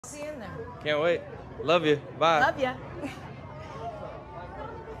See you in there. Can't wait. Love you. Bye. Love ya.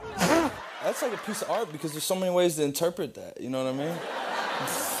 That's like a piece of art because there's so many ways to interpret that, you know what I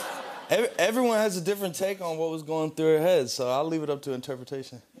mean? Everyone has a different take on what was going through her head, so I'll leave it up to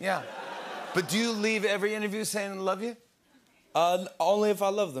interpretation. Yeah. But do you leave every interview saying love you? Only if I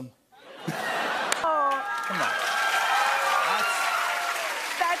love them. Oh. Come on.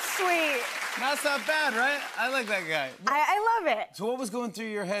 That's sweet. That's not bad, right? I like that guy. I love it. So what was going through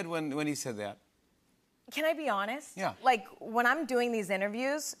your head when he said that? Can I be honest? Yeah. Like, when I'm doing these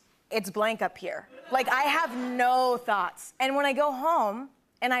interviews, it's blank up here. Like, I have no thoughts. And when I go home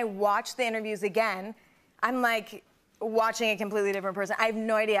and I watch the interviews again, I'm like watching a completely different person. I have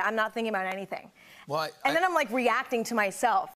no idea. I'm not thinking about anything. Well, and then I'm like reacting to myself.